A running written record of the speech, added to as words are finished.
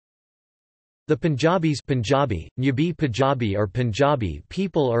The Punjabis Punjabi, Nyabi Punjabi or Punjabi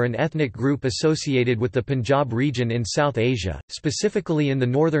people are an ethnic group associated with the Punjab region in South Asia, specifically in the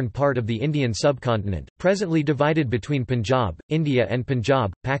northern part of the Indian subcontinent, presently divided between Punjab, India and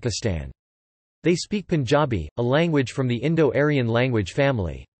Punjab, Pakistan. They speak Punjabi, a language from the Indo-Aryan language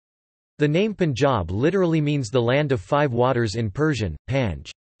family. The name Punjab literally means the land of five waters in Persian,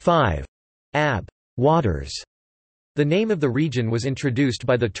 Panj, five, Ab, waters. The name of the region was introduced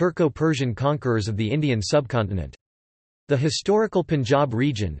by the Turco-Persian conquerors of the Indian subcontinent. The historical Punjab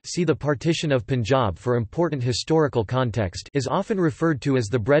region, see the partition of Punjab for important historical context, is often referred to as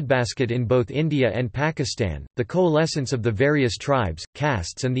the breadbasket in both India and Pakistan, the coalescence of the various tribes,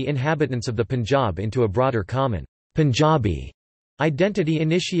 castes and the inhabitants of the Punjab into a broader common Punjabi identity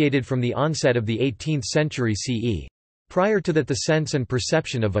initiated from the onset of the 18th century CE. Prior to that, the sense and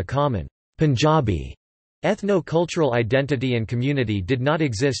perception of a common Punjabi ethno-cultural identity and community did not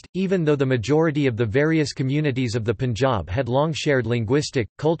exist, even though the majority of the various communities of the Punjab had long shared linguistic,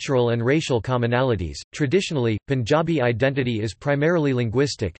 cultural and racial commonalities. Traditionally, Punjabi identity is primarily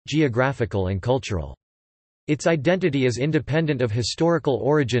linguistic, geographical and cultural. Its identity is independent of historical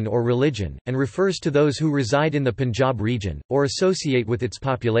origin or religion, and refers to those who reside in the Punjab region, or associate with its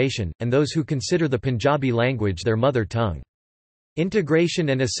population, and those who consider the Punjabi language their mother tongue. Integration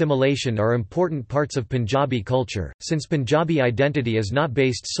and assimilation are important parts of Punjabi culture, since Punjabi identity is not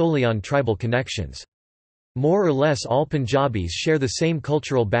based solely on tribal connections. More or less all Punjabis share the same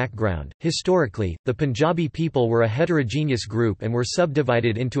cultural background. Historically, the Punjabi people were a heterogeneous group and were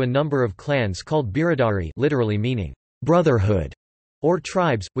subdivided into a number of clans called biradari, literally meaning brotherhood, or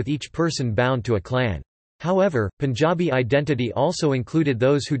tribes, with each person bound to a clan. However, Punjabi identity also included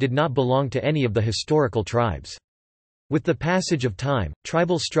those who did not belong to any of the historical tribes. With the passage of time,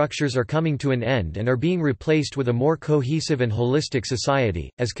 tribal structures are coming to an end and are being replaced with a more cohesive and holistic society,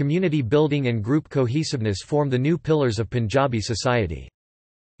 as community building and group cohesiveness form the new pillars of Punjabi society.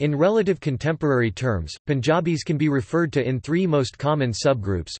 In relative contemporary terms, Punjabis can be referred to in three most common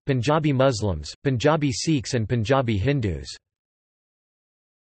subgroups: Punjabi Muslims, Punjabi Sikhs and Punjabi Hindus.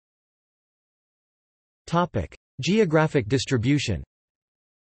 Geographic distribution.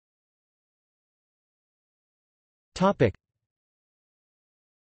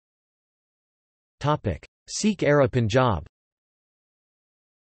 Sikh-era Punjab.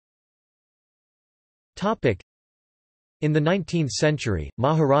 In the 19th century,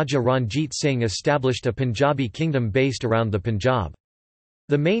 Maharaja Ranjit Singh established a Punjabi kingdom based around the Punjab.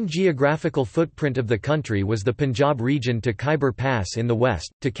 The main geographical footprint of the country was the Punjab region to Khyber Pass in the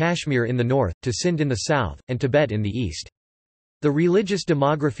west, to Kashmir in the north, to Sindh in the south, and Tibet in the east. The religious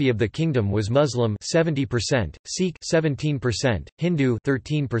demography of the kingdom was Muslim 70%, Sikh 17%, Hindu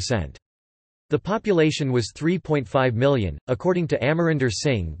 13%. The population was 3.5 million, according to Amarinder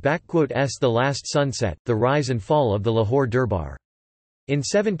Singh S. The Last Sunset, The Rise and Fall of the Lahore Durbar. In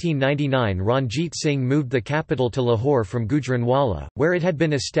 1799 Ranjit Singh moved the capital to Lahore from Gujranwala, where it had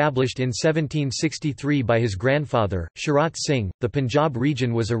been established in 1763 by his grandfather, Sharat Singh. The Punjab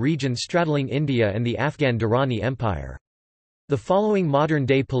region was a region straddling India and the Afghan Durrani Empire. The following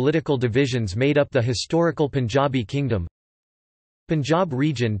modern-day political divisions made up the historical Punjabi kingdom: Punjab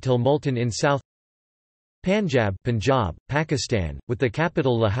region till Multan in south, Panjab, Punjab, Pakistan, with the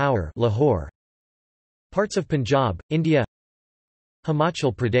capital Lahore, parts of Punjab, India,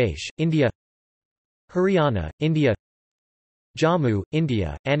 Himachal Pradesh, India, Haryana, India, Jammu,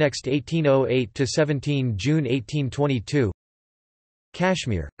 India, annexed 1808 to 17 June 1822.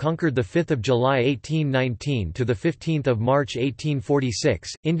 Kashmir, conquered 5 July 1819 to 15 March 1846,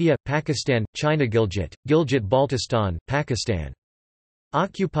 India, Pakistan, China. Gilgit-Baltistan, Pakistan.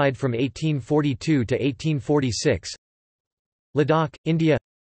 Occupied from 1842 to 1846. Ladakh, India.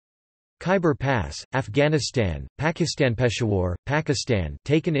 Khyber Pass, Afghanistan, Pakistan. Peshawar, Pakistan,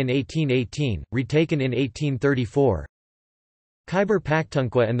 taken in 1818, retaken in 1834. Khyber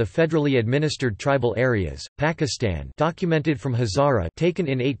Pakhtunkhwa and the federally administered tribal areas, Pakistan, documented from Hazara, taken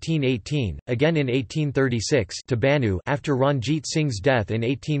in 1818, again in 1836, to Bannu. After Ranjit Singh's death in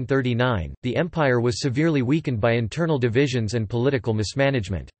 1839, the empire was severely weakened by internal divisions and political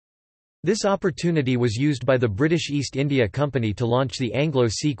mismanagement. This opportunity was used by the British East India Company to launch the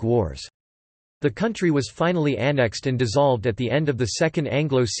Anglo-Sikh Wars. The country was finally annexed and dissolved at the end of the Second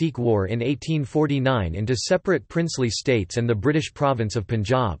Anglo-Sikh War in 1849 into separate princely states and the British province of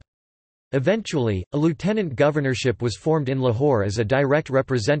Punjab. Eventually, a lieutenant governorship was formed in Lahore as a direct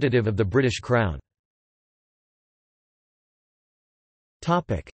representative of the British Crown.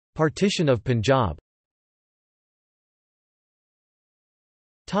 Partition of Punjab.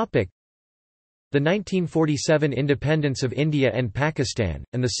 The 1947 independence of India and Pakistan,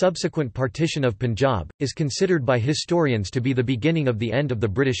 and the subsequent partition of Punjab, is considered by historians to be the beginning of the end of the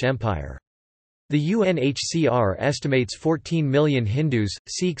British Empire. The UNHCR estimates 14 million Hindus,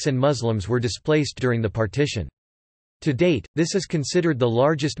 Sikhs and Muslims were displaced during the partition. To date, this is considered the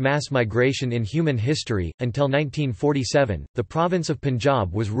largest mass migration in human history. Until 1947, the province of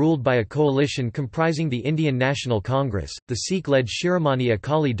Punjab was ruled by a coalition comprising the Indian National Congress, the Sikh-led Shiromani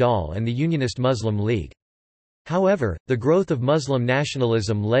Akali Dal and the Unionist Muslim League. However, the growth of Muslim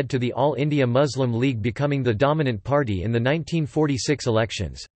nationalism led to the All India Muslim League becoming the dominant party in the 1946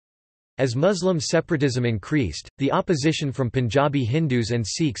 elections. As Muslim separatism increased, the opposition from Punjabi Hindus and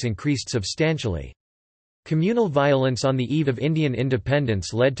Sikhs increased substantially. Communal violence on the eve of Indian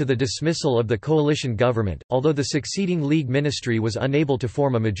independence led to the dismissal of the coalition government, although the succeeding League ministry was unable to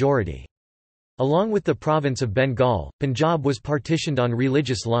form a majority. Along with the province of Bengal, Punjab was partitioned on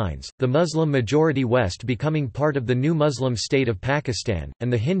religious lines, the Muslim-majority West becoming part of the new Muslim state of Pakistan,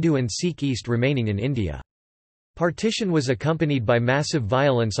 and the Hindu and Sikh East remaining in India. Partition was accompanied by massive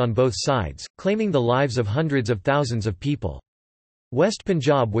violence on both sides, claiming the lives of hundreds of thousands of people. West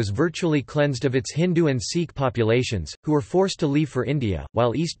Punjab was virtually cleansed of its Hindu and Sikh populations, who were forced to leave for India,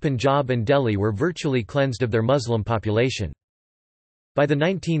 while East Punjab and Delhi were virtually cleansed of their Muslim population. By the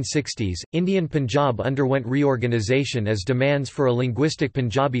 1960s, Indian Punjab underwent reorganization as demands for a linguistic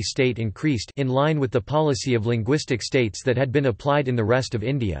Punjabi state increased, in line with the policy of linguistic states that had been applied in the rest of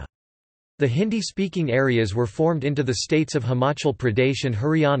India. The Hindi-speaking areas were formed into the states of Himachal Pradesh and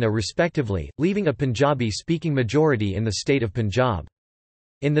Haryana respectively, leaving a Punjabi-speaking majority in the state of Punjab.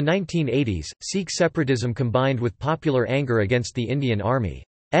 In the 1980s, Sikh separatism combined with popular anger against the Indian Army's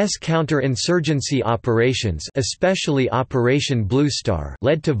counter-insurgency operations, especially Operation Blue Star,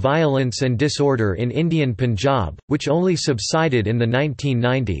 led to violence and disorder in Indian Punjab, which only subsided in the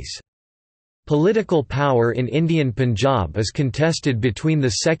 1990s. Political power in Indian Punjab is contested between the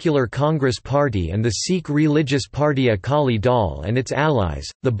secular Congress Party and the Sikh religious party Akali Dal and its allies,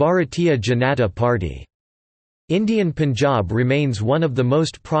 the Bharatiya Janata Party. Indian Punjab remains one of the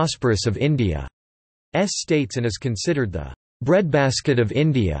most prosperous of India's states and is considered the breadbasket of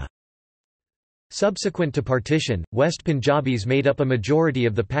India. Subsequent to partition, West Punjabis made up a majority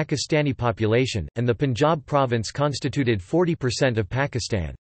of the Pakistani population, and the Punjab province constituted 40% of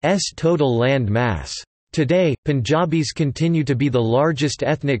Pakistan's total land mass. Today, Punjabis continue to be the largest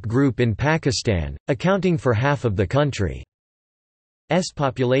ethnic group in Pakistan, accounting for half of the country's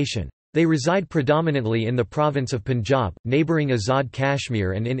population. They reside predominantly in the province of Punjab, neighbouring Azad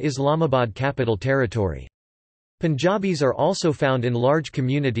Kashmir and in Islamabad Capital Territory. Punjabis are also found in large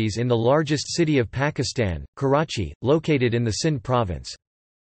communities in the largest city of Pakistan, Karachi, located in the Sindh province.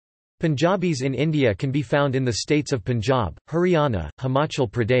 Punjabis in India can be found in the states of Punjab, Haryana,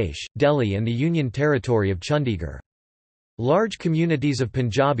 Himachal Pradesh, Delhi and the Union Territory of Chandigarh. Large communities of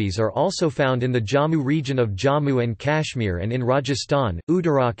Punjabis are also found in the Jammu region of Jammu and Kashmir and in Rajasthan,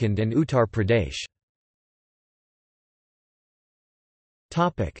 Uttarakhand and Uttar Pradesh.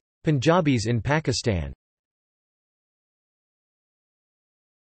 Punjabis in Pakistan.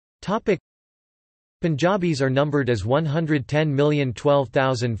 Punjabis are numbered as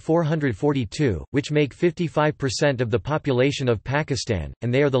 110,012,442, which make 55% of the population of Pakistan,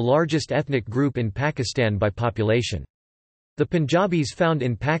 and they are the largest ethnic group in Pakistan by population. The Punjabis found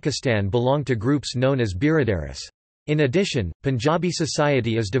in Pakistan belong to groups known as Biradaris. In addition, Punjabi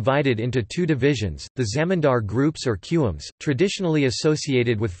society is divided into two divisions, the Zamindar groups or Qums, traditionally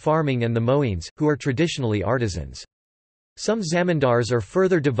associated with farming, and the Moeens, who are traditionally artisans. Some zamindars are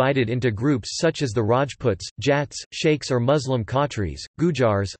further divided into groups such as the Rajputs, Jats, Sheikhs or Muslim Khatris,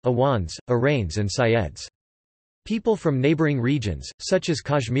 Gujars, Awans, Arains and Syeds. People from neighbouring regions, such as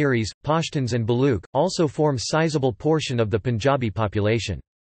Kashmiris, Pashtuns and Baluch, also form sizable portion of the Punjabi population.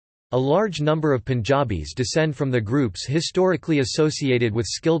 A large number of Punjabis descend from the groups historically associated with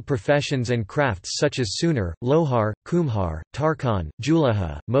skilled professions and crafts such as Sunar, Lohar, Kumhar, Tarkhan,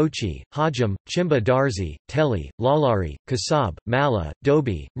 Julaha, Mochi, Hajam, Chimba Darzi, Teli, Lalari, Kasab, Malla,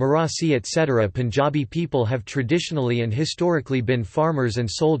 Dobi, Marasi etc. Punjabi people have traditionally and historically been farmers and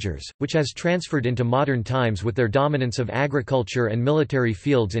soldiers, which has transferred into modern times with their dominance of agriculture and military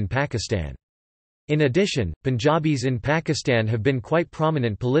fields in Pakistan. In addition, Punjabis in Pakistan have been quite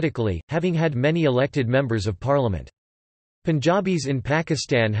prominent politically, having had many elected members of parliament. Punjabis in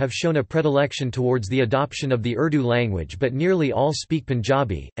Pakistan have shown a predilection towards the adoption of the Urdu language, but nearly all speak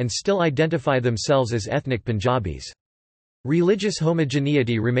Punjabi, and still identify themselves as ethnic Punjabis. Religious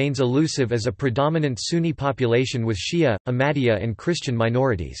homogeneity remains elusive as a predominant Sunni population with Shia, Ahmadiyya and Christian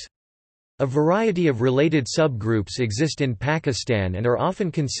minorities. A variety of related subgroups exist in Pakistan and are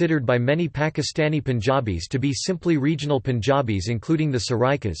often considered by many Pakistani Punjabis to be simply regional Punjabis, including the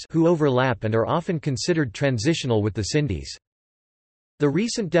Saraikas, who overlap and are often considered transitional with the Sindhis. The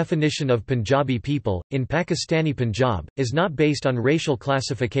recent definition of Punjabi people, in Pakistani Punjab, is not based on racial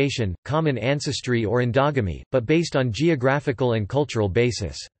classification, common ancestry or endogamy, but based on geographical and cultural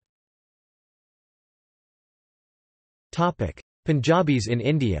basis. Punjabis in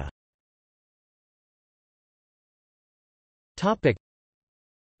India.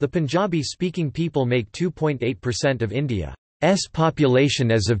 The Punjabi-speaking people make 2.8% of India's population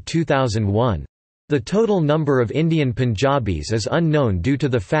as of 2001. The total number of Indian Punjabis is unknown due to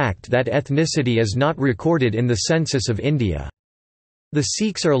the fact that ethnicity is not recorded in the census of India. The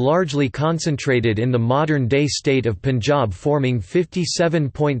Sikhs are largely concentrated in the modern-day state of Punjab, forming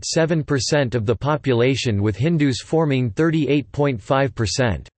 57.7% of the population, with Hindus forming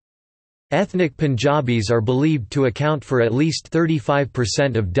 38.5%. Ethnic Punjabis are believed to account for at least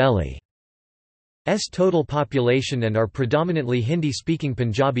 35% of Delhi's total population and are predominantly Hindi-speaking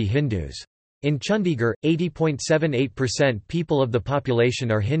Punjabi Hindus. In Chandigarh, 80.78% people of the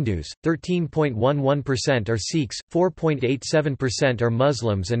population are Hindus, 13.11% are Sikhs, 4.87% are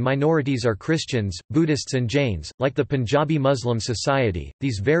Muslims, and minorities are Christians, Buddhists, and Jains. Like the Punjabi Muslim Society,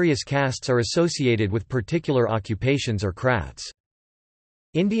 these various castes are associated with particular occupations or crafts.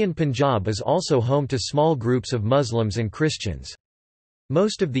 Indian Punjab is also home to small groups of Muslims and Christians.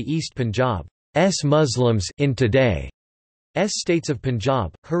 Most of the East Punjab's Muslims in today's states of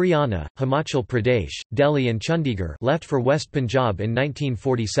Punjab, Haryana, Himachal Pradesh, Delhi and Chandigarh left for West Punjab in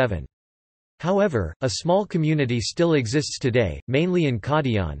 1947. However, a small community still exists today, mainly in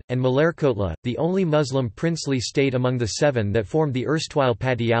Qadian, and Malerkotla, the only Muslim princely state among the seven that formed the erstwhile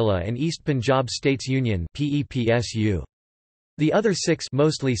Patiala and East Punjab States Union (PEPSU). The other six,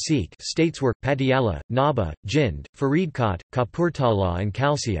 mostly Sikh, states were Patiala, Nabha, Jind, Faridkot, Kapurthala and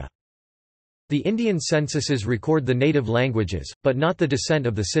Khalsia. The Indian censuses record the native languages, but not the descent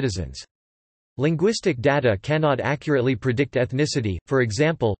of the citizens. Linguistic data cannot accurately predict ethnicity. For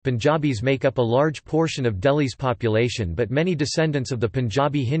example, Punjabis make up a large portion of Delhi's population, but many descendants of the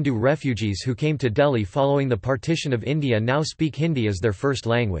Punjabi Hindu refugees who came to Delhi following the partition of India now speak Hindi as their first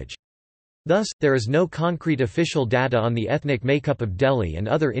language. Thus, there is no concrete official data on the ethnic makeup of Delhi and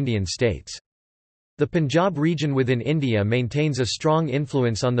other Indian states. The Punjab region within India maintains a strong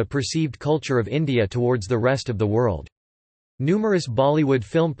influence on the perceived culture of India towards the rest of the world. Numerous Bollywood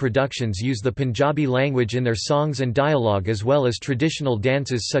film productions use the Punjabi language in their songs and dialogue, as well as traditional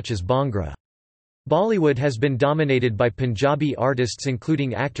dances such as Bhangra. Bollywood has been dominated by Punjabi artists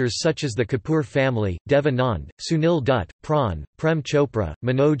including actors such as the Kapoor family, Dev Anand, Sunil Dutt, Pran, Prem Chopra,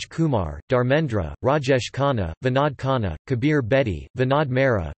 Manoj Kumar, Dharmendra, Rajesh Khanna, Vinod Khanna, Kabir Bedi, Vinod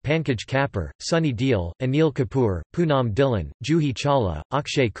Mehra, Pankaj Kapoor, Sunny Deol, Anil Kapoor, Poonam Dhillon, Juhi Chawla,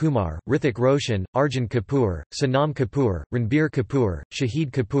 Akshay Kumar, Hrithik Roshan, Arjun Kapoor, Sonam Kapoor, Ranbir Kapoor, Shahid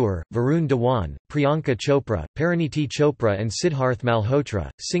Kapoor, Varun Dhawan, Priyanka Chopra, Pariniti Chopra and Siddharth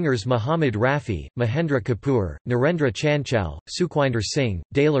Malhotra. Singers Muhammad Rafi, Mahendra Kapoor, Narendra Chanchal, Sukhwinder Singh,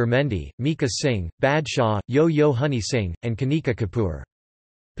 Daler Mendi, Mika Singh, Badshah, Yo-Yo Honey Singh, and Kanika Kapoor.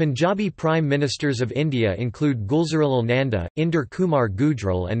 Punjabi Prime Ministers of India include Gulzarilal Nanda, Inder Kumar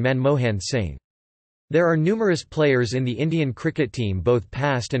Gujral and Manmohan Singh. There are numerous players in the Indian cricket team, both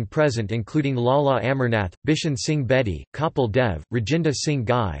past and present, including Lala Amarnath, Bishan Singh Bedi, Kapil Dev, Rajinder Singh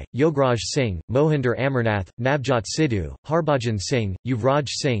Gai, Yograj Singh, Mohinder Amarnath, Navjot Sidhu, Harbhajan Singh, Yuvraj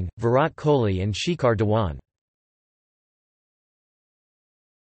Singh, Virat Kohli and Shikhar Dhawan.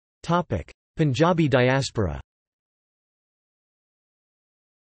 Punjabi diaspora.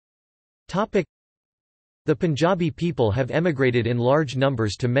 The Punjabi people have emigrated in large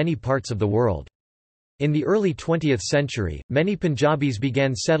numbers to many parts of the world. In the early 20th century, many Punjabis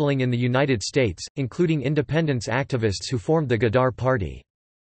began settling in the United States, including independence activists who formed the Ghadar Party.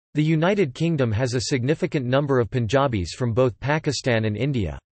 The United Kingdom has a significant number of Punjabis from both Pakistan and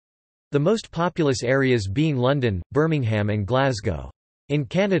India. The most populous areas being London, Birmingham and Glasgow. In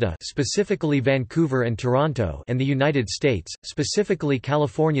Canada, specifically Vancouver and Toronto, and the United States, specifically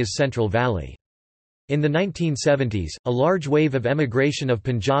California's Central Valley. In the 1970s, a large wave of emigration of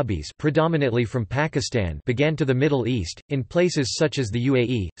Punjabis, predominantly from Pakistan, began to the Middle East, in places such as the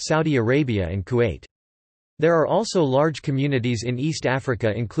UAE, Saudi Arabia and Kuwait. There are also large communities in East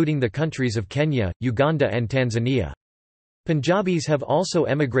Africa, including the countries of Kenya, Uganda and Tanzania. Punjabis have also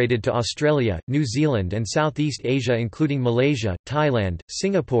emigrated to Australia, New Zealand and Southeast Asia, including Malaysia, Thailand,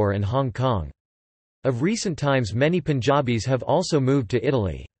 Singapore and Hong Kong. Of recent times, many Punjabis have also moved to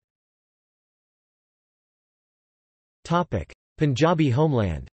Italy. Punjabi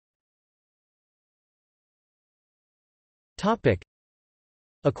homeland.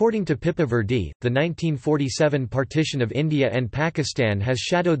 According to Pippa Verdi, the 1947 partition of India and Pakistan has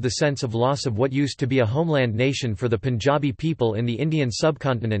shadowed the sense of loss of what used to be a homeland nation for the Punjabi people in the Indian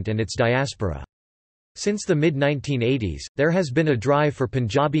subcontinent and its diaspora. Since the mid-1980s, there has been a drive for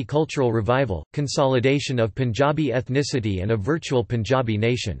Punjabi cultural revival, consolidation of Punjabi ethnicity and a virtual Punjabi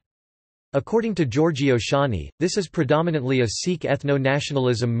nation. According to Giorgio Shani, this is predominantly a Sikh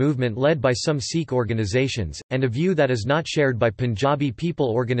ethno-nationalism movement led by some Sikh organizations, and a view that is not shared by Punjabi people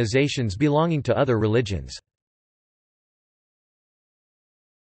organizations belonging to other religions.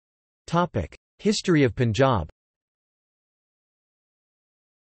 History of Punjab.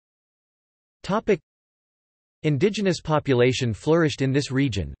 Indigenous population flourished in this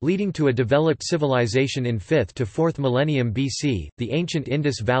region, leading to a developed civilization in 5th to 4th millennium BC, the ancient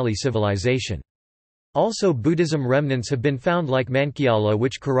Indus Valley Civilization. Also Buddhism remnants have been found like Mankyala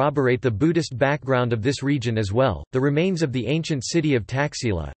which corroborate the Buddhist background of this region as well. The remains of the ancient city of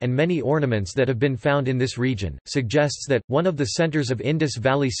Taxila, and many ornaments that have been found in this region, suggests that, one of the centers of Indus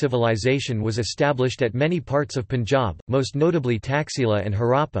Valley civilization was established at many parts of Punjab, most notably Taxila and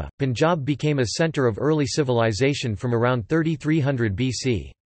Harappa. Punjab became a center of early civilization from around 3300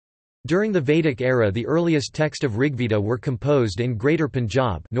 BC. During the Vedic era the earliest text of Rigveda were composed in Greater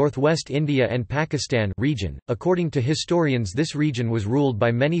Punjab, northwest India and Pakistan region. According to historians this region was ruled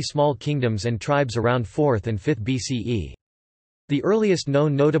by many small kingdoms and tribes around 4th and 5th BCE. The earliest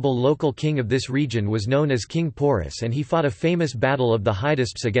known notable local king of this region was known as King Porus and he fought a famous battle of the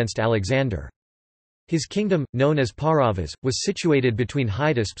Hydaspes against Alexander. His kingdom, known as Pauravas, was situated between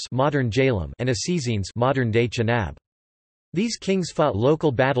Hydaspes modern Jhelum and Assassines modern-day Chenab. These kings fought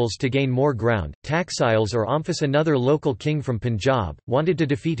local battles to gain more ground. Taxiles or Omphis, another local king from Punjab, wanted to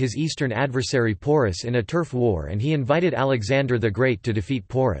defeat his eastern adversary Porus in a turf war and he invited Alexander the Great to defeat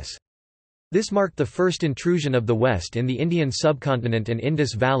Porus. This marked the first intrusion of the West in the Indian subcontinent and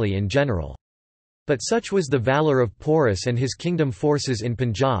Indus Valley in general. But such was the valour of Porus and his kingdom forces in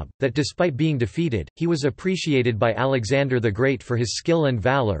Punjab, that despite being defeated, he was appreciated by Alexander the Great for his skill and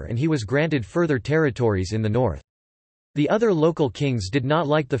valour and he was granted further territories in the north. The other local kings did not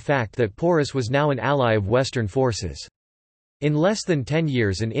like the fact that Porus was now an ally of Western forces. In less than 10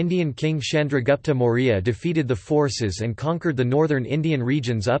 years an Indian king Chandragupta Maurya defeated the forces and conquered the northern Indian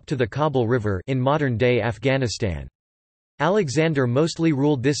regions up to the Kabul River in modern-day Afghanistan. Alexander mostly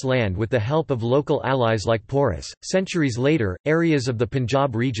ruled this land with the help of local allies like Porus. Centuries later, areas of the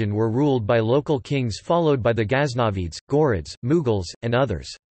Punjab region were ruled by local kings followed by the Ghaznavids, Ghurids, Mughals, and others.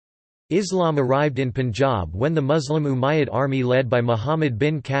 Islam arrived in Punjab when the Muslim Umayyad army led by Muhammad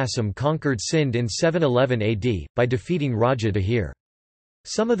bin Qasim conquered Sindh in 711 AD, by defeating Raja Dahir.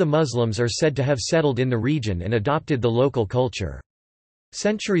 Some of the Muslims are said to have settled in the region and adopted the local culture.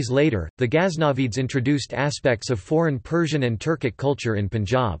 Centuries later, the Ghaznavids introduced aspects of foreign Persian and Turkic culture in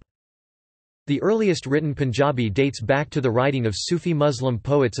Punjab. The earliest written Punjabi dates back to the writing of Sufi Muslim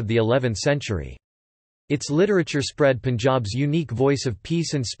poets of the 11th century. Its literature spread Punjab's unique voice of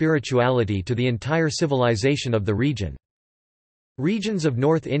peace and spirituality to the entire civilization of the region. Regions of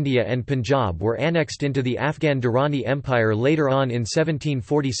North India and Punjab were annexed into the Afghan Durrani Empire later on in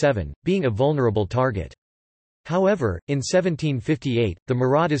 1747, being a vulnerable target. However, in 1758, the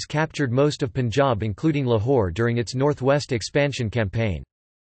Marathas captured most of Punjab including Lahore during its northwest expansion campaign.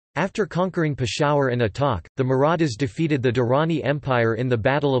 After conquering Peshawar and Attock, the Marathas defeated the Durrani Empire in the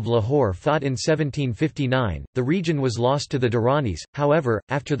Battle of Lahore fought in 1759. The region was lost to the Durranis, however,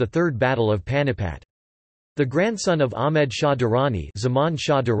 after the Third Battle of Panipat. The grandson of Ahmed Shah Durrani, Zaman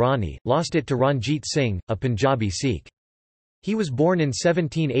Shah Durrani, lost it to Ranjit Singh, a Punjabi Sikh. He was born in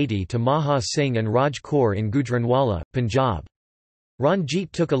 1780 to Maha Singh and Raj Kaur in Gujranwala, Punjab.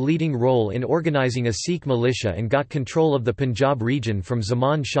 Ranjit took a leading role in organising a Sikh militia and got control of the Punjab region from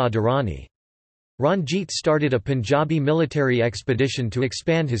Zaman Shah Durrani. Ranjit started a Punjabi military expedition to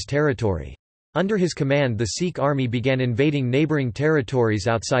expand his territory. Under his command the Sikh army began invading neighbouring territories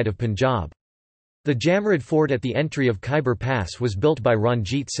outside of Punjab. The Jamrud fort at the entry of Khyber Pass was built by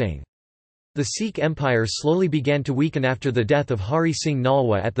Ranjit Singh. The Sikh Empire slowly began to weaken after the death of Hari Singh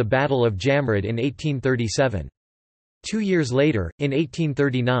Nalwa at the Battle of Jamrud in 1837. 2 years later, in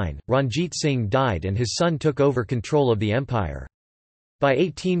 1839, Ranjit Singh died and his son took over control of the empire. By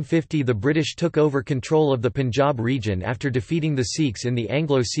 1850 the British took over control of the Punjab region after defeating the Sikhs in the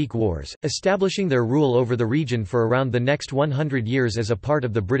Anglo-Sikh Wars, establishing their rule over the region for around the next 100 years as a part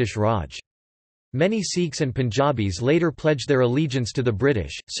of the British Raj. Many Sikhs and Punjabis later pledged their allegiance to the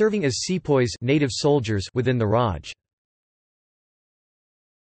British, serving as sepoys native soldiers within the Raj.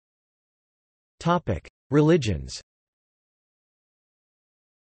 Religions.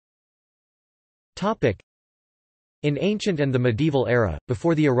 In ancient and the medieval era,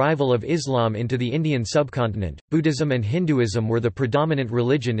 before the arrival of Islam into the Indian subcontinent, Buddhism and Hinduism were the predominant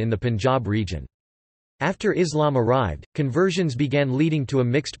religion in the Punjab region. After Islam arrived, conversions began leading to a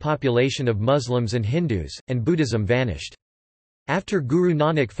mixed population of Muslims and Hindus, and Buddhism vanished. After Guru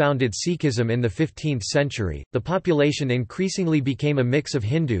Nanak founded Sikhism in the 15th century, the population increasingly became a mix of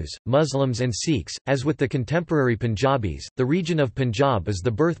Hindus, Muslims and Sikhs. As with the contemporary Punjabis, the region of Punjab is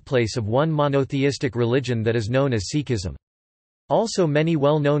the birthplace of one monotheistic religion that is known as Sikhism. Also many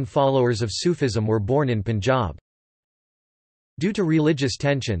well-known followers of Sufism were born in Punjab. Due to religious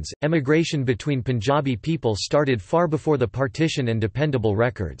tensions, emigration between Punjabi people started far before the partition and dependable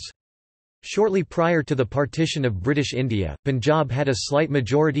records. Shortly prior to the partition of British India, Punjab had a slight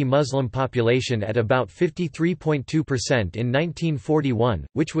majority Muslim population at about 53.2% in 1941,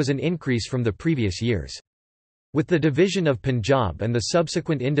 which was an increase from the previous years. With the division of Punjab and the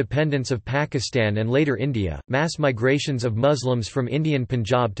subsequent independence of Pakistan and later India, mass migrations of Muslims from Indian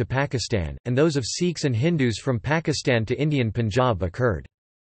Punjab to Pakistan, and those of Sikhs and Hindus from Pakistan to Indian Punjab occurred.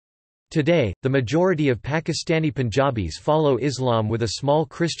 Today, the majority of Pakistani Punjabis follow Islam with a small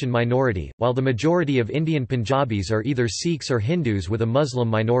Christian minority, while the majority of Indian Punjabis are either Sikhs or Hindus with a Muslim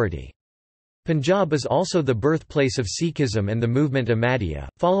minority. Punjab is also the birthplace of Sikhism and the movement Ahmadiyya.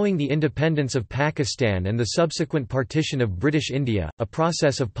 Following the independence of Pakistan and the subsequent partition of British India, a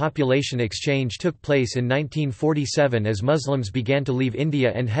process of population exchange took place in 1947 as Muslims began to leave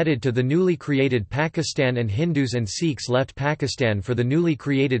India and headed to the newly created Pakistan, and Hindus and Sikhs left Pakistan for the newly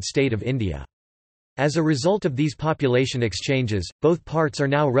created state of India. As a result of these population exchanges, both parts are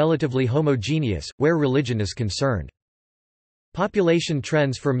now relatively homogeneous, where religion is concerned. Population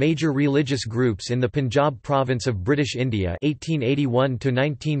trends for major religious groups in the Punjab province of British India 1881 to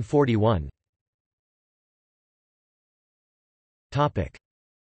 1941. Topic: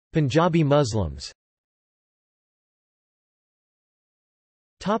 Punjabi Muslims.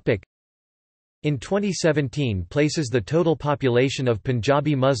 Topic: In 2017 places the total population of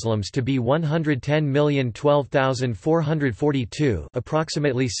Punjabi Muslims to be 110,012,442,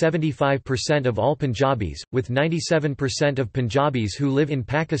 approximately 75% of all Punjabis, with 97% of Punjabis who live in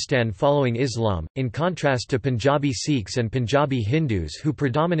Pakistan following Islam, in contrast to Punjabi Sikhs and Punjabi Hindus who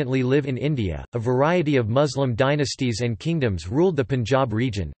predominantly live in India. A variety of Muslim dynasties and kingdoms ruled the Punjab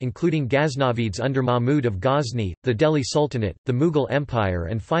region, including Ghaznavids under Mahmud of Ghazni, the Delhi Sultanate, the Mughal Empire,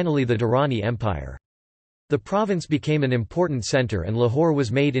 and finally the Durrani Empire. The province became an important centre and Lahore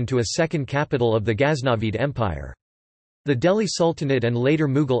was made into a second capital of the Ghaznavid Empire. The Delhi Sultanate and later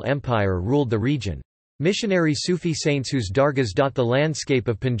Mughal Empire ruled the region. Missionary Sufi saints whose dargahs dot the landscape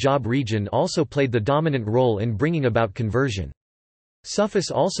of Punjab region also played the dominant role in bringing about conversion. Sufis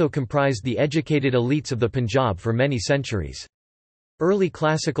also comprised the educated elites of the Punjab for many centuries. Early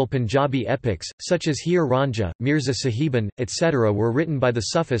classical Punjabi epics, such as Heer Ranjha, Mirza Sahiban, etc. were written by the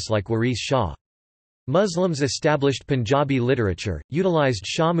Sufis like Waris Shah. Muslims established Punjabi literature, utilized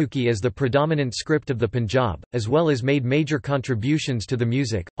Shahmukhi as the predominant script of the Punjab, as well as made major contributions to the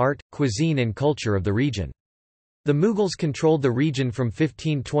music, art, cuisine and culture of the region. The Mughals controlled the region from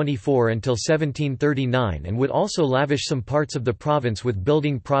 1524 until 1739 and would also lavish some parts of the province with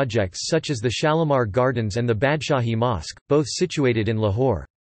building projects such as the Shalimar Gardens and the Badshahi Mosque, both situated in Lahore.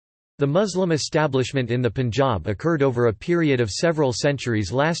 The Muslim establishment in the Punjab occurred over a period of several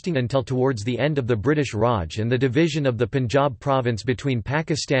centuries lasting until towards the end of the British Raj and the division of the Punjab province between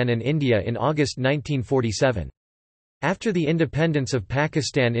Pakistan and India in August 1947. After the independence of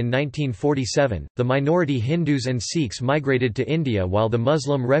Pakistan in 1947, the minority Hindus and Sikhs migrated to India while the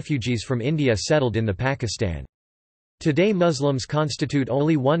Muslim refugees from India settled in the Pakistan. Today Muslims constitute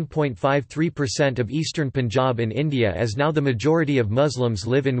only 1.53% of eastern Punjab in India, as now the majority of Muslims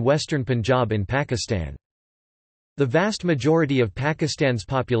live in western Punjab in Pakistan. The vast majority of Pakistan's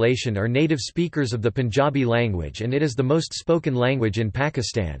population are native speakers of the Punjabi language and it is the most spoken language in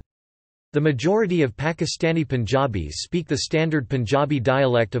Pakistan. The majority of Pakistani Punjabis speak the standard Punjabi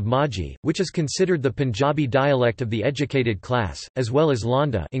dialect of Majhi, which is considered the Punjabi dialect of the educated class, as well as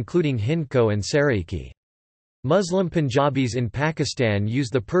Landa, including Hindko and Saraiki. Muslim Punjabis in Pakistan use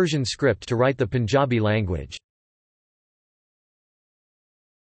the Persian script to write the Punjabi language.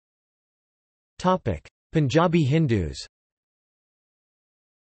 Punjabi Hindus.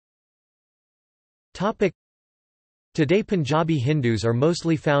 Today Punjabi Hindus are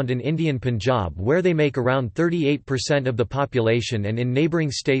mostly found in Indian Punjab, where they make around 38% of the population, and in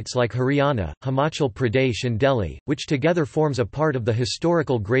neighbouring states like Haryana, Himachal Pradesh and Delhi, which together forms a part of the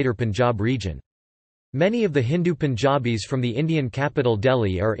historical Greater Punjab region. Many of the Hindu Punjabis from the Indian capital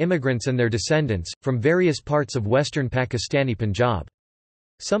Delhi are immigrants and their descendants, from various parts of western Pakistani Punjab.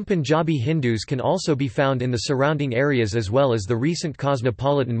 Some Punjabi Hindus can also be found in the surrounding areas as well as the recent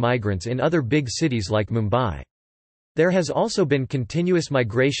cosmopolitan migrants in other big cities like Mumbai. There has also been continuous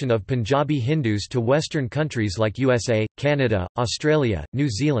migration of Punjabi Hindus to Western countries like USA, Canada, Australia, New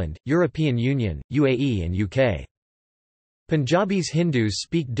Zealand, European Union, UAE and UK. Punjabis Hindus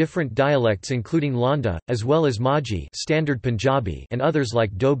speak different dialects including Landa, as well as Majhi Standard Punjabi and others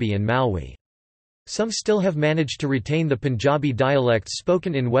like Dobi and Malwi. Some still have managed to retain the Punjabi dialects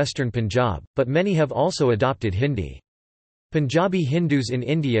spoken in western Punjab, but many have also adopted Hindi. Punjabi Hindus in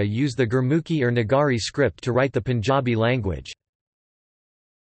India use the Gurmukhi or Nagari script to write the Punjabi language.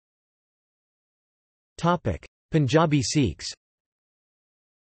 Punjabi Sikhs.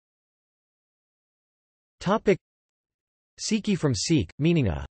 Sikhi from Sikh, meaning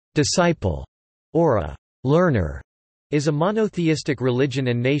a disciple or a learner, is a monotheistic religion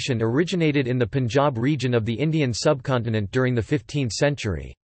and nation originated in the Punjab region of the Indian subcontinent during the 15th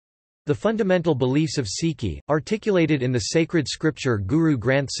century. The fundamental beliefs of Sikhi, articulated in the sacred scripture Guru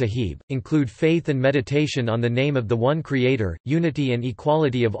Granth Sahib, include faith and meditation on the name of the One Creator, unity and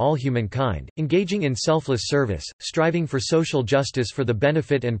equality of all humankind, engaging in selfless service, striving for social justice for the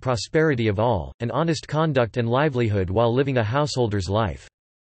benefit and prosperity of all, and honest conduct and livelihood while living a householder's life.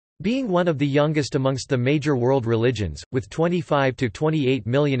 Being one of the youngest amongst the major world religions, with 25 to 28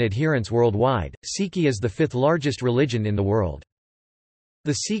 million adherents worldwide, Sikhi is the fifth largest religion in the world.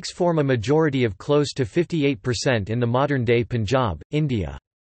 The Sikhs form a majority of close to 58% in the modern-day Punjab, India.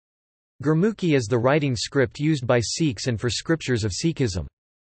 Gurmukhi is the writing script used by Sikhs and for scriptures of Sikhism.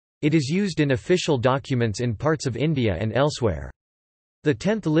 It is used in official documents in parts of India and elsewhere. The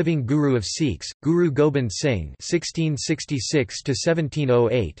 10th living Guru of Sikhs, Guru Gobind Singh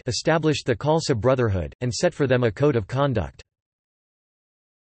 (1666–1708), established the Khalsa Brotherhood, and set for them a code of conduct.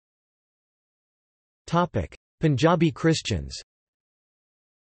 Punjabi Christians.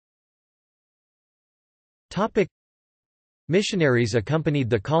 Missionaries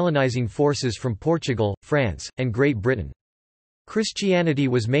accompanied the colonizing forces from Portugal, France, and Great Britain. Christianity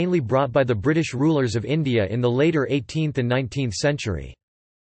was mainly brought by the British rulers of India in the later 18th and 19th century.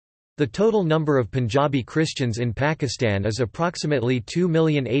 The total number of Punjabi Christians in Pakistan is approximately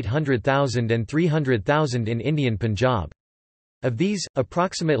 2,800,000 and 300,000 in Indian Punjab. Of these,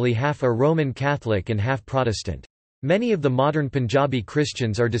 approximately half are Roman Catholic and half Protestant. Many of the modern Punjabi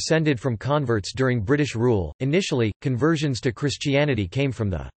Christians are descended from converts during British rule. Initially, conversions to Christianity came from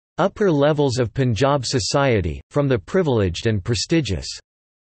the upper levels of Punjab society, from the privileged and prestigious,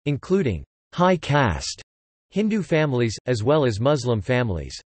 including high caste Hindu families, as well as Muslim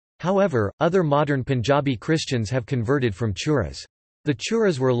families. However, other modern Punjabi Christians have converted from Churas. The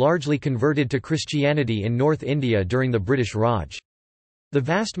Churas were largely converted to Christianity in North India during the British Raj. The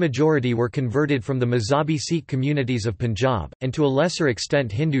vast majority were converted from the Mazhabi Sikh communities of Punjab, and to a lesser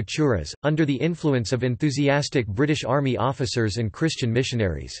extent Hindu Churas, under the influence of enthusiastic British Army officers and Christian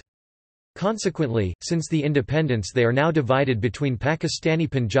missionaries. Consequently, since the independence they are now divided between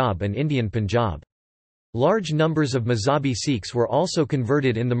Pakistani Punjab and Indian Punjab. Large numbers of Mazhabi Sikhs were also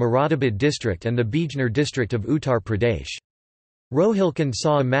converted in the Moradabad district and the Bijnor district of Uttar Pradesh. Rohilkhand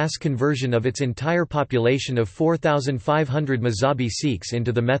saw a mass conversion of its entire population of 4,500 Mazhabi Sikhs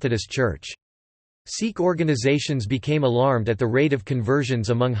into the Methodist Church. Sikh organizations became alarmed at the rate of conversions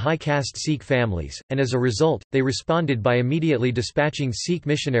among high-caste Sikh families, and as a result, they responded by immediately dispatching Sikh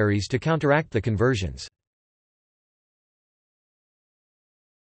missionaries to counteract the conversions.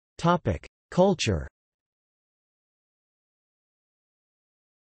 Culture.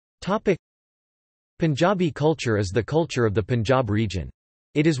 Punjabi culture is the culture of the Punjab region.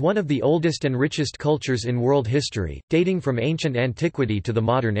 It is one of the oldest and richest cultures in world history, dating from ancient antiquity to the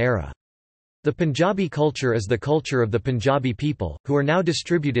modern era. The Punjabi culture is the culture of the Punjabi people, who are now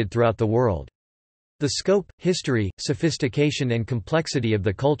distributed throughout the world. The scope, history, sophistication and complexity of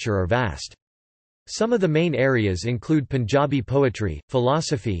the culture are vast. Some of the main areas include Punjabi poetry,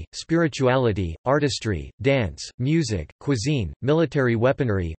 philosophy, spirituality, artistry, dance, music, cuisine, military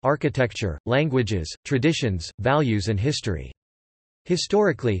weaponry, architecture, languages, traditions, values and history.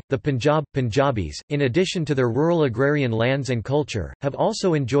 Historically, the Punjabis, in addition to their rural agrarian lands and culture, have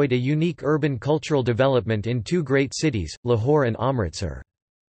also enjoyed a unique urban cultural development in two great cities, Lahore and Amritsar.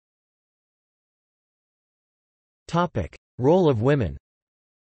 Role of women.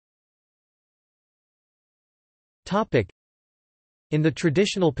 In the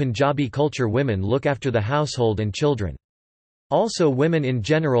traditional Punjabi culture, women look after the household and children. Also, women in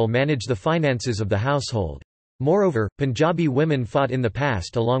general manage the finances of the household. Moreover, Punjabi women fought in the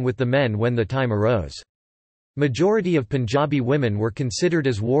past along with the men when the time arose. Majority of Punjabi women were considered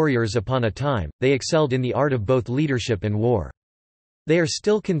as warriors upon a time. They excelled in the art of both leadership and war. They are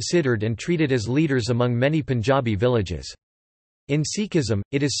still considered and treated as leaders among many Punjabi villages. In Sikhism,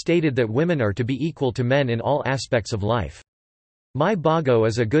 it is stated that women are to be equal to men in all aspects of life. Mai Bhago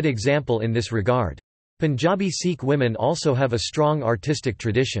is a good example in this regard. Punjabi Sikh women also have a strong artistic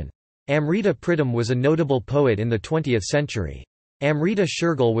tradition. Amrita Pritam was a notable poet in the 20th century. Amrita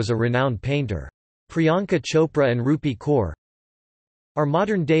Shergill was a renowned painter. Priyanka Chopra and Rupi Kaur are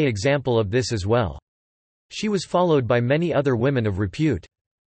modern-day example of this as well. She was followed by many other women of repute.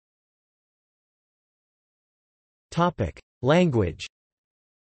 Language.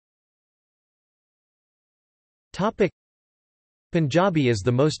 Punjabi is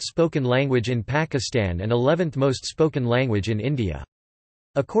the most spoken language in Pakistan and 11th most spoken language in India.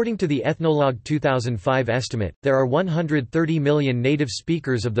 According to the Ethnologue 2005 estimate, there are 130 million native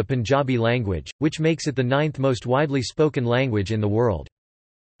speakers of the Punjabi language, which makes it the 9th most widely spoken language in the world.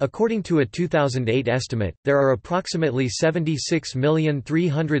 According to a 2008 estimate, there are approximately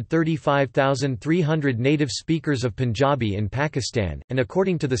 76,335,300 native speakers of Punjabi in Pakistan, and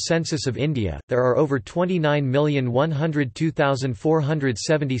according to the Census of India, there are over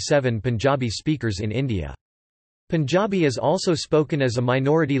 29,102,477 Punjabi speakers in India. Punjabi is also spoken as a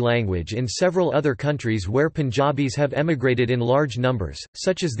minority language in several other countries where Punjabis have emigrated in large numbers,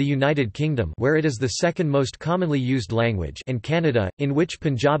 such as the United Kingdom where it is the second most commonly used language and Canada, in which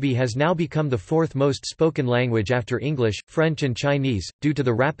Punjabi has now become the 4th most spoken language after English, French and Chinese, due to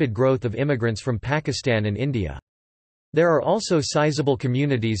the rapid growth of immigrants from Pakistan and India. There are also sizable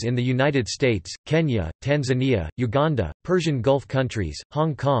communities in the United States, Kenya, Tanzania, Uganda, Persian Gulf countries,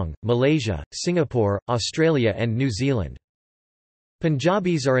 Hong Kong, Malaysia, Singapore, Australia and New Zealand.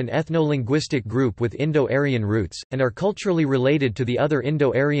 Punjabis are an ethno-linguistic group with Indo-Aryan roots, and are culturally related to the other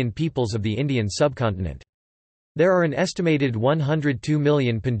Indo-Aryan peoples of the Indian subcontinent. There are an estimated 102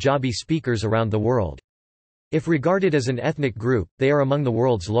 million Punjabi speakers around the world. If regarded as an ethnic group, they are among the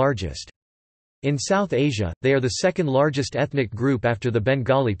world's largest. In South Asia, they are the second largest ethnic group after the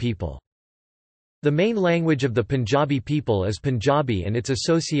Bengali people. The main language of the Punjabi people is Punjabi and its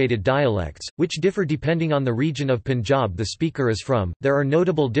associated dialects, which differ depending on the region of Punjab the speaker is from. There are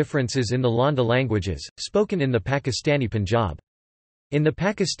notable differences in the Landa languages, spoken in the Pakistani Punjab. In the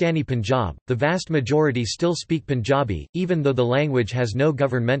Pakistani Punjab, the vast majority still speak Punjabi, even though the language has no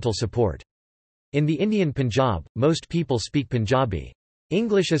governmental support. In the Indian Punjab, most people speak Punjabi.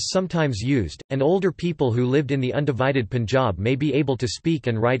 English is sometimes used, and older people who lived in the undivided Punjab may be able to speak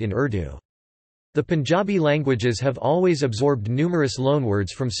and write in Urdu. The Punjabi languages have always absorbed numerous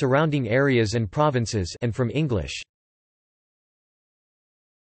loanwords from surrounding areas and provinces and from English.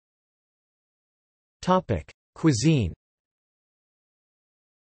 Cuisine.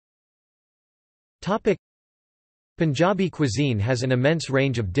 Punjabi cuisine has an immense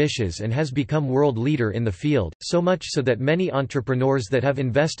range of dishes and has become world leader in the field, so much so that many entrepreneurs that have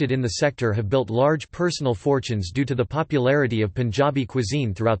invested in the sector have built large personal fortunes due to the popularity of Punjabi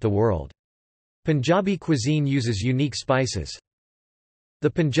cuisine throughout the world. Punjabi cuisine uses unique spices. The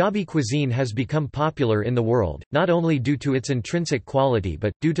Punjabi cuisine has become popular in the world, not only due to its intrinsic quality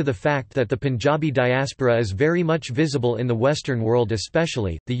but, due to the fact that the Punjabi diaspora is very much visible in the Western world,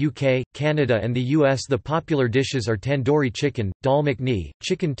 especially the UK, Canada and the US. The popular dishes are tandoori chicken, dal makhni,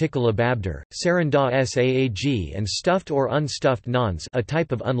 chicken tikka lababdar, saranda saag and stuffed or unstuffed naans, a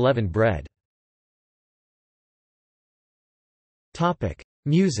type of unleavened bread.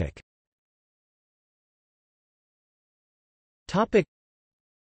 Music.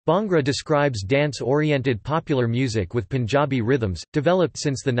 Bhangra describes dance-oriented popular music with Punjabi rhythms, developed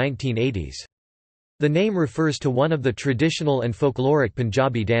since the 1980s. The name refers to one of the traditional and folkloric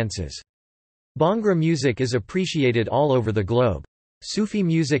Punjabi dances. Bhangra music is appreciated all over the globe. Sufi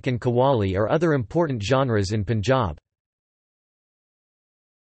music and qawwali are other important genres in Punjab.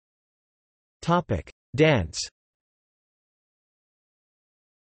 Dance.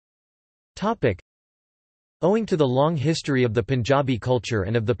 Owing to the long history of the Punjabi culture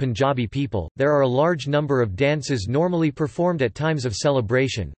and of the Punjabi people, there are a large number of dances normally performed at times of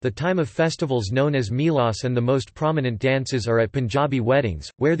celebration, the time of festivals known as Milas, and the most prominent dances are at Punjabi weddings,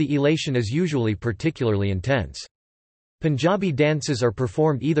 where the elation is usually particularly intense. Punjabi dances are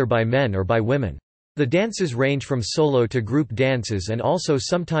performed either by men or by women. The dances range from solo to group dances, and also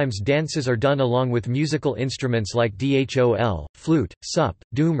sometimes dances are done along with musical instruments like dhol, flute, sup,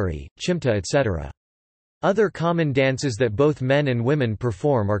 doomri, chimta etc. Other common dances that both men and women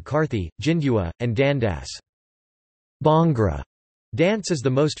perform are Karthi, Jindua, and Dandas. Bhangra dance is the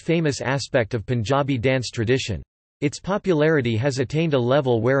most famous aspect of Punjabi dance tradition. Its popularity has attained a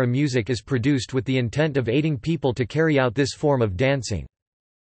level where a music is produced with the intent of aiding people to carry out this form of dancing.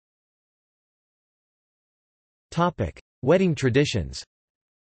 Wedding traditions.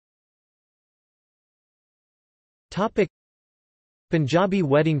 Punjabi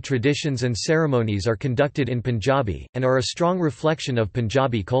wedding traditions and ceremonies are conducted in Punjabi, and are a strong reflection of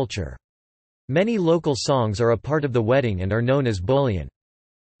Punjabi culture. Many local songs are a part of the wedding and are known as boliyan.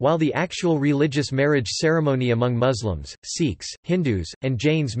 While the actual religious marriage ceremony among Muslims, Sikhs, Hindus, and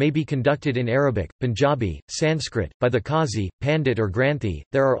Jains may be conducted in Arabic, Punjabi, Sanskrit, by the Qazi, Pandit or Granthi,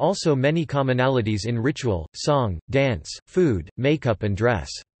 there are also many commonalities in ritual, song, dance, food, makeup and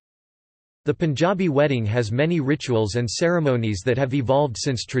dress. The Punjabi wedding has many rituals and ceremonies that have evolved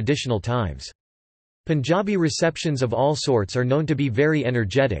since traditional times. Punjabi receptions of all sorts are known to be very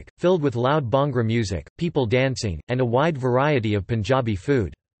energetic, filled with loud bhangra music, people dancing, and a wide variety of Punjabi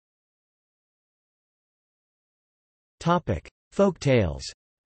food. Folk tales.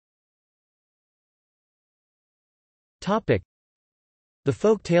 The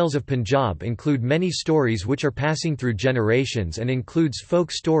folk tales of Punjab include many stories which are passing through generations and includes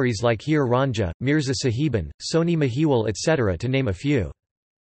folk stories like Heer Ranja, Mirza Sahiban, Soni Mahiwal etc. to name a few.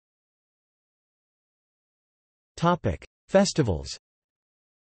 Festivals.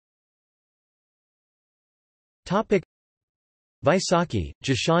 Vaisakhi,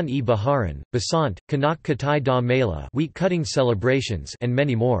 Jashan-e-Baharan, Basant, Kanak Katai da Mela, wheat cutting celebrations, and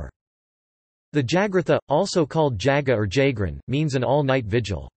many more. The Jagratha, also called Jaga or Jagran, means an all-night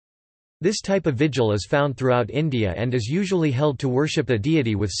vigil. This type of vigil is found throughout India and is usually held to worship a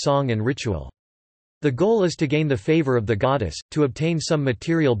deity with song and ritual. The goal is to gain the favour of the goddess, to obtain some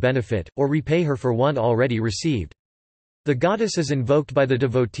material benefit, or repay her for one already received. The goddess is invoked by the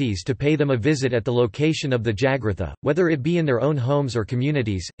devotees to pay them a visit at the location of the Jagratha, whether it be in their own homes or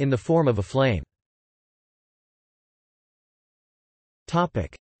communities, in the form of a flame.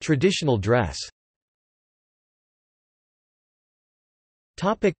 Traditional dress.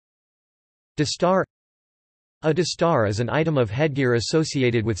 Dastar. A dastar is an item of headgear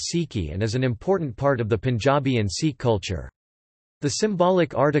associated with Sikhi and is an important part of the Punjabi and Sikh culture. The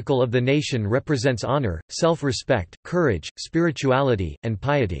symbolic article of the nation represents honor, self-respect, courage, spirituality, and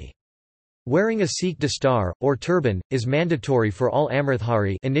piety. Wearing a Sikh dastar, or turban, is mandatory for all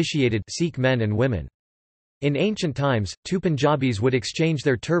Amritdhari initiated Sikh men and women. In ancient times, two Punjabis would exchange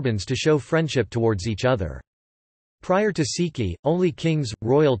their turbans to show friendship towards each other. Prior to Sikhi, only kings,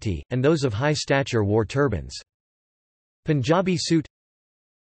 royalty, and those of high stature wore turbans. Punjabi suit.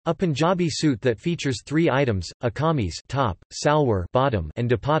 A Punjabi suit that features three items, a kameez top, salwar bottom, and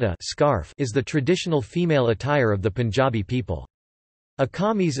dupatta scarf is the traditional female attire of the Punjabi people. A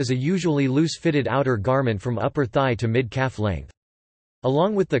kameez is a usually loose-fitted outer garment from upper thigh to mid-calf length.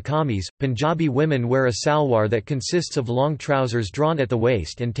 Along with the kameez, Punjabi women wear a salwar that consists of long trousers drawn at the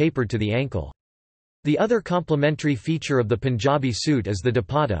waist and tapered to the ankle. The other complementary feature of the Punjabi suit is the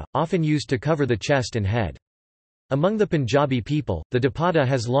dupatta, often used to cover the chest and head. Among the Punjabi people, the dupatta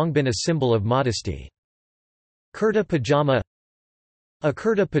has long been a symbol of modesty. Kurta pajama. A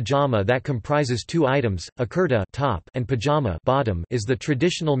kurta pajama that comprises two items, a kurta top and pajama bottom, is the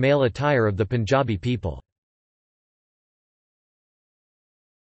traditional male attire of the Punjabi people.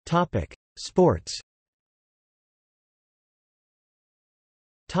 Sports.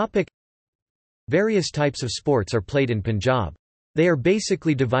 Various types of sports are played in Punjab. They are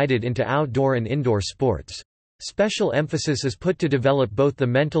basically divided into outdoor and indoor sports. Special emphasis is put to develop both the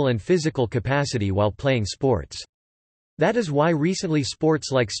mental and physical capacity while playing sports. That is why recently sports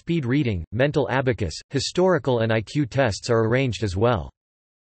like speed reading, mental abacus, historical and IQ tests are arranged as well.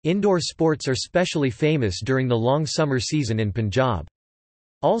 Indoor sports are specially famous during the long summer season in Punjab.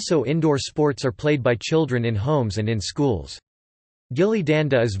 Also indoor sports are played by children in homes and in schools. Gilli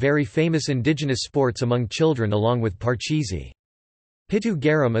Danda is very famous indigenous sports among children along with Parcheesi. Pittu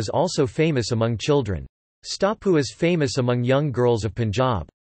Garam is also famous among children. Stapu is famous among young girls of Punjab.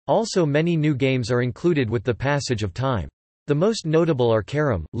 Also many new games are included with the passage of time. The most notable are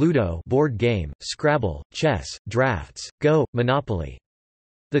Carom, Ludo board game, Scrabble, chess, drafts, Go, Monopoly.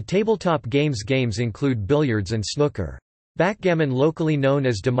 The tabletop games include billiards and snooker. Backgammon, locally known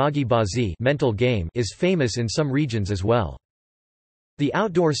as Dimagi Bazi mental game, is famous in some regions as well. The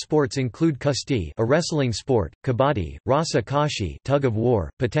outdoor sports include kusti, a wrestling sport, kabaddi, rasa kashi, tug of war,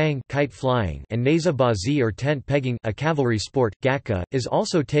 patang, kite flying, and naza bazi or tent pegging, a cavalry sport. Gatka is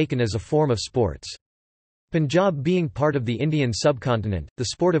also taken as a form of sports. Punjab being part of the Indian subcontinent, the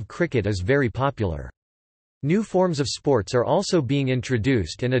sport of cricket is very popular. New forms of sports are also being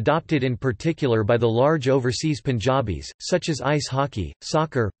introduced and adopted, in particular by the large overseas Punjabis, such as ice hockey,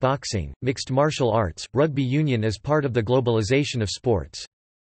 soccer, boxing, mixed martial arts, rugby union as part of the globalization of sports.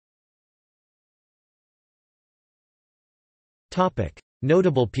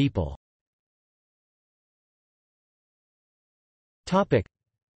 Notable people. Topic.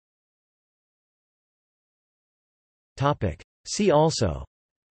 Topic. See also.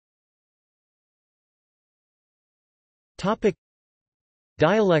 Topic.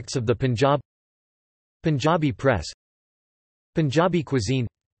 Dialects of the Punjab. Punjabi press. Punjabi cuisine.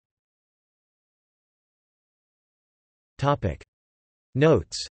 Topic.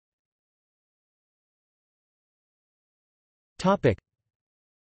 Notes. Topic.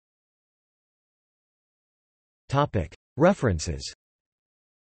 Topic. References.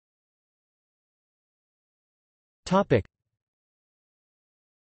 Topic.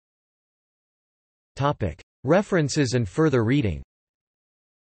 Topic. References and further reading.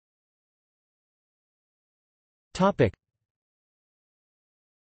 Topic.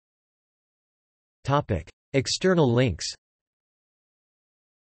 Topic. External links.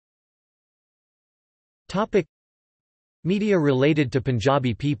 Topic. Media related to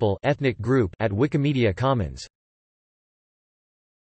Punjabi people ethnic group at Wikimedia Commons.